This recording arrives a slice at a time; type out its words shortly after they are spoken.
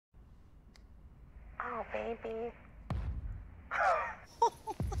baby.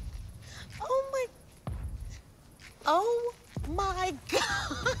 Oh my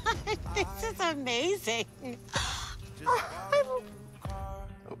God, this is amazing.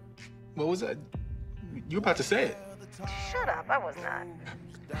 What was that? You were about to say it. Shut up, I was not.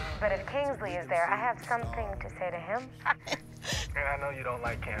 But if Kingsley is there, I have something to say to him. And I know you don't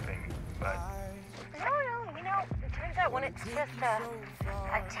like camping, but... No, it turns out when it's just a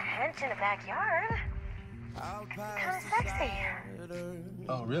tent in a backyard, it's kind of sexy.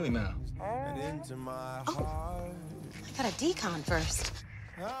 Oh, really now? Oh, I got a decon first.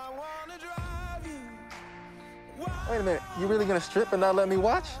 Wait a minute, you really gonna strip and not let me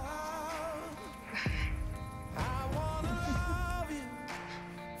watch?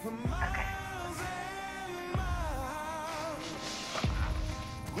 Okay.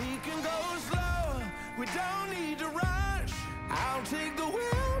 We can go slow, we don't need to rush. I'll take the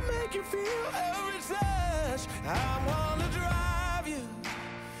wheel, make you feel every touch. I wanna drive you.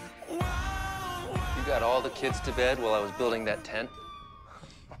 You got all the kids to bed while I was building that tent?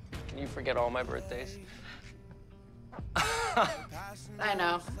 Can you forget all my birthdays? I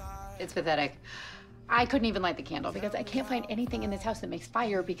know. It's pathetic. I couldn't even light the candle because I can't find anything in this house that makes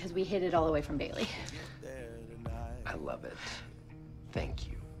fire because we hid it all away from Bailey. I love it. Thank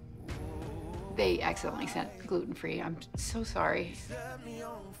you. They accidentally sent gluten-free. I'm so sorry.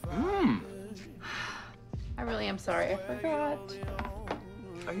 I really am sorry. I forgot.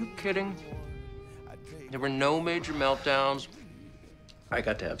 Are you kidding? There were no major meltdowns. I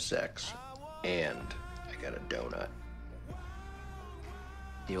got to have sex, and I got a donut.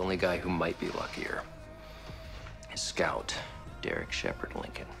 The only guy who might be luckier is Scout Derek Shepard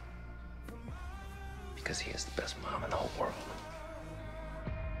Lincoln, because he has the best mom in the whole world.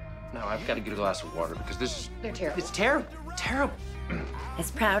 Now I've got to get a glass of water because this is... They're terrible. It's terrible. Terrible.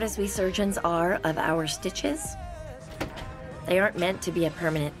 As proud as we surgeons are of our stitches, they aren't meant to be a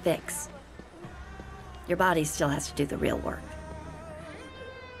permanent fix. Your body still has to do the real work.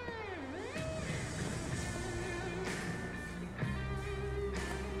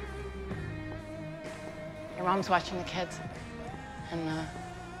 Your mom's watching the kids, and the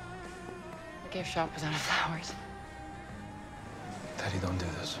gift shop was out of flowers. Daddy, don't do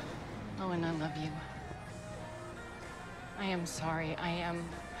this. Owen, I love you. I am sorry. I am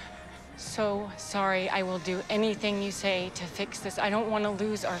so sorry. I will do anything you say to fix this. I don't want to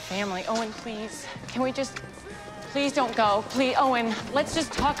lose our family. Owen, please. Can we just... Please don't go. Please, Owen, let's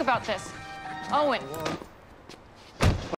just talk about this. Owen.